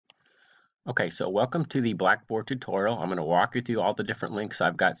Okay, so welcome to the Blackboard tutorial. I'm going to walk you through all the different links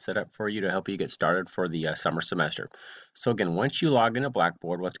I've got set up for you to help you get started for the summer semester. So again, once you log into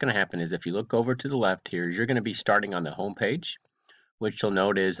Blackboard, what's going to happen is if you look over to the left here, you're going to be starting on the home page, which you'll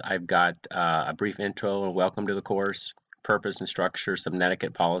note is I've got a brief intro and welcome to the course, purpose and structure, some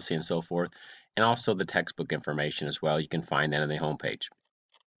etiquette policy and so forth, and also the textbook information as well. You can find that on the home page.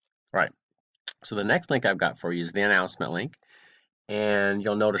 All right, so the next link I've got for you is the announcement link. And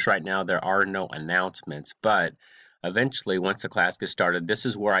you'll notice right now there are no announcements, but eventually once the class gets started, this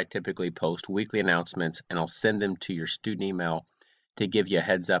is where I typically post weekly announcements, and I'll send them to your student email to give you a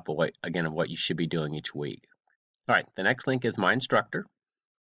heads up of what you should be doing each week. All right, the next link is my instructor.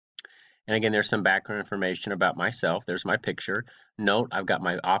 And again, there's some background information about myself. There's my picture. Note, I've got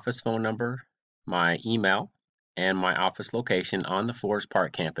my office phone number, my email, and my office location on the Forest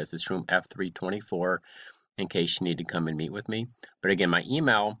Park campus. It's room F324 in case you need to come and meet with me. But again, my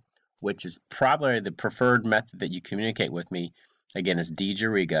email, which is probably the preferred method that you communicate with me, again, is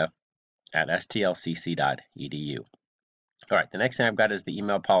djariga@stlcc.edu. All right, the next thing I've got is the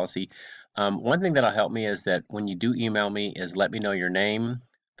email policy. One thing that'll help me is that when you do email me is let me know your name,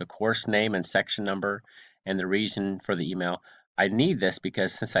 the course name and section number, and the reason for the email. I need this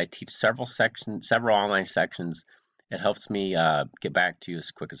because since I teach several online sections, it helps me get back to you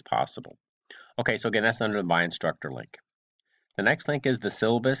as quick as possible. Okay, so again, that's under the My Instructor link. The next link is the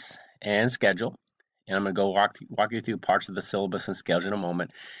syllabus and schedule. And I'm going to go walk you through parts of the syllabus and schedule in a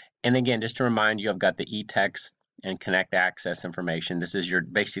moment. And again, just to remind you, I've got the e-text and Connect Access information. This is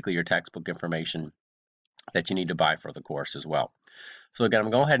basically your textbook information that you need to buy for the course as well. So again, I'm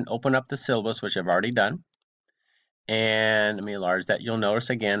going to go ahead and open up the syllabus, which I've already done. And let me enlarge that. You'll notice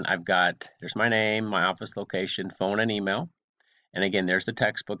again, there's my name, my office location, phone, and email. And again, there's the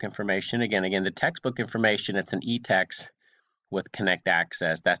textbook information. Again, the textbook information, it's an e-text with Connect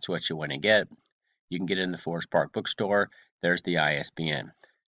Access. That's what you want to get. You can get it in the Forest Park bookstore. There's the ISBN.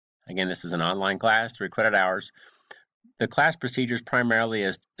 Again, this is an online class, 3 credit hours. The class procedures primarily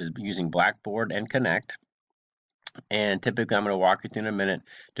is using Blackboard and Connect. And typically, I'm going to walk you through in a minute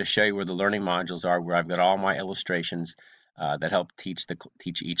to show you where the learning modules are, where I've got all my illustrations that help teach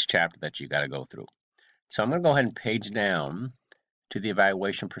each chapter that you got to go through. So I'm going to go ahead and page down to the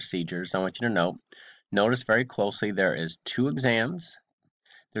evaluation procedures. I want you to notice very closely there is 2 exams.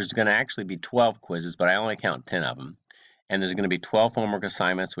 There's going to actually be 12 quizzes, but I only count 10 of them. And there's going to be 12 homework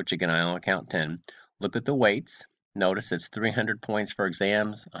assignments, which again, I only count 10. Look at the weights. Notice it's 300 points for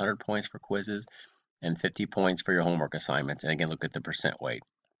exams, 100 points for quizzes, and 50 points for your homework assignments. And again, look at the percent weight.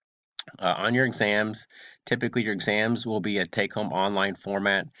 On your exams, typically your exams will be a take-home online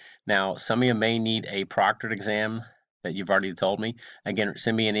format. Now, some of you may need a proctored exam that you've already told me. Again,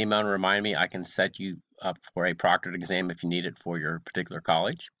 send me an email and remind me. I can set you up for a proctored exam if you need it for your particular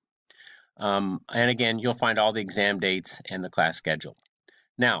college. And again, you'll find all the exam dates and the class schedule.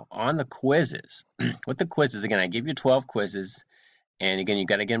 Now, on the quizzes, with the quizzes, again, I give you 12 quizzes. And again, you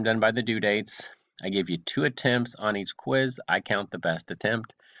got to get them done by the due dates. I give you 2 attempts on each quiz. I count the best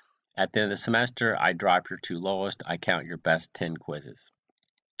attempt. At the end of the semester, I drop your 2 lowest. I count your best 10 quizzes.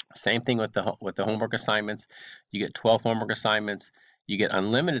 Same thing with the homework assignments. You get 12 homework assignments. You get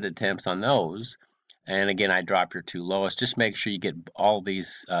unlimited attempts on those. And again, I drop your 2 lowest. Just make sure you get all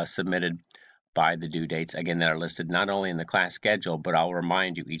these submitted by the due dates, again, that are listed not only in the class schedule, but I'll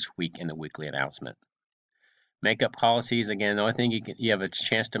remind you each week in the weekly announcement. Makeup policies, again, the only thing you have a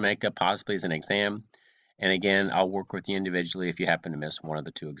chance to make up possibly is an exam. And again, I'll work with you individually if you happen to miss one of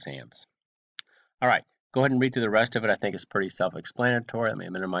the 2 exams. All right. Go ahead and read through the rest of it. I think it's pretty self-explanatory. Let me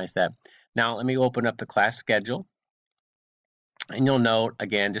minimize that. Now, let me open up the class schedule. And you'll note,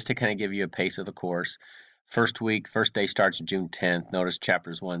 again, just to kind of give you a pace of the course, first day starts June 10th. Notice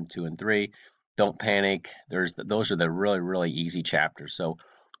chapters 1, 2, and 3. Don't panic. Those are the really, really easy chapters. So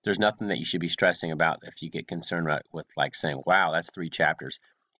there's nothing that you should be stressing about if you get concerned with like saying, wow, that's 3 chapters.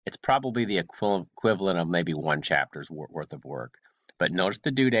 It's probably the equivalent of maybe 1 chapter's worth of work. But notice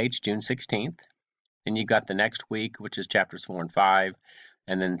the due dates, June 16th. Then you got the next week, which is chapters 4 and 5,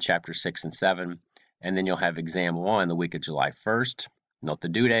 and then chapters 6 and 7. And then you'll have exam 1 the week of July 1st. Note the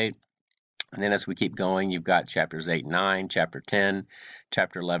due date. And then as we keep going, you've got chapters 8 and 9, chapter 10,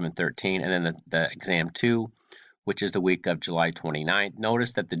 chapter 11, 13, and then the exam 2, which is the week of July 29th.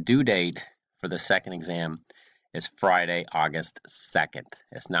 Notice that the due date for the second exam is Friday, August 2nd.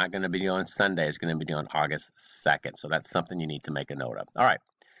 It's not going to be due on Sunday. It's going to be due on August 2nd. So that's something you need to make a note of. All right.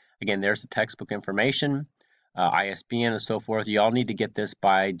 Again, there's the textbook information, ISBN, and so forth. You all need to get this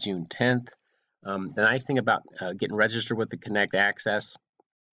by June 10th. The nice thing about getting registered with the Connect Access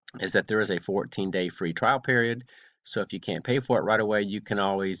is that there is a 14-day free trial period. So if you can't pay for it right away, you can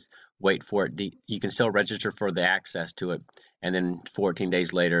always wait for it. You can still register for the access to it, and then 14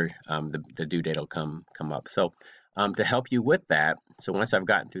 days later, the due date will come up. So to help you with that, so once I've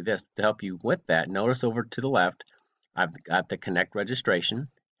gotten through this, to help you with that, notice over to the left, I've got the Connect registration.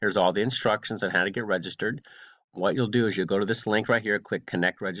 Here's all the instructions on how to get registered. What you'll do is you'll go to this link right here, click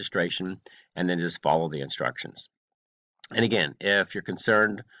Connect Registration, and then just follow the instructions. And again, if you're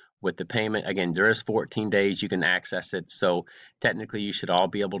concerned with the payment, again, there is 14 days you can access it. So technically, you should all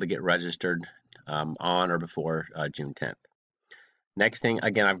be able to get registered on or before June 10th. Next thing,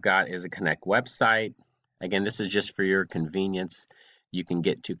 again, I've got is a Connect website. Again, this is just for your convenience. You can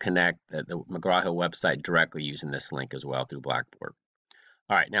get to Connect the McGraw-Hill website directly using this link as well through Blackboard.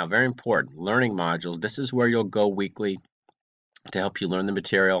 All right, now very important, learning modules. This is where you'll go weekly to help you learn the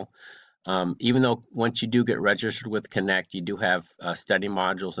material. Even though once you do get registered with Connect, you do have study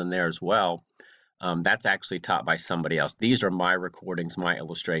modules in there as well. That's actually taught by somebody else. These are my recordings, my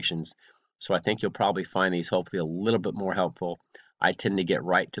illustrations. So I think you'll probably find these hopefully a little bit more helpful. I tend to get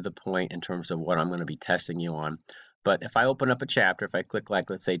right to the point in terms of what I'm going to be testing you on. But if I open up a chapter, if I click like,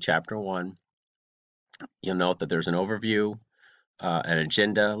 let's say chapter 1, you'll note that there's an overview, an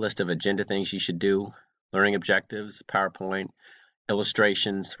agenda, list of agenda things you should do, learning objectives, PowerPoint,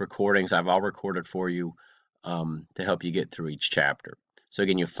 illustrations, recordings. I've all recorded for you to help you get through each chapter. So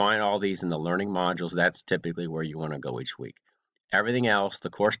again, you find all these in the learning modules. That's typically where you want to go each week. Everything else, the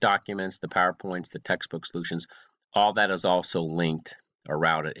course documents, the PowerPoints, the textbook solutions, all that is also linked or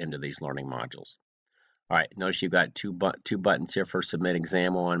routed into these learning modules. All right, notice you've got two buttons here for Submit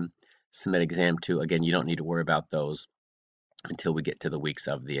Exam 1, Submit Exam 2. Again, you don't need to worry about those until we get to the weeks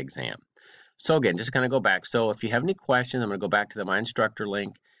of the exam. So again, just kind of go back. So if you have any questions, I'm going to go back to the My Instructor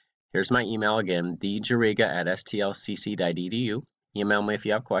link. Here's my email again, djariga@stlcc.edu. Email me if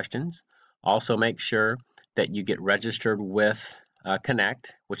you have questions. Also make sure that you get registered with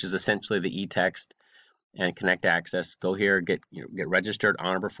Connect, which is essentially the e-text and Connect access. Go here, get registered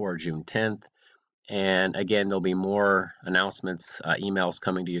on or before June 10th. And again, there'll be more announcements, emails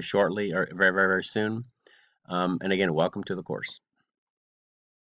coming to you shortly or very, very, very soon. And again, welcome to the course.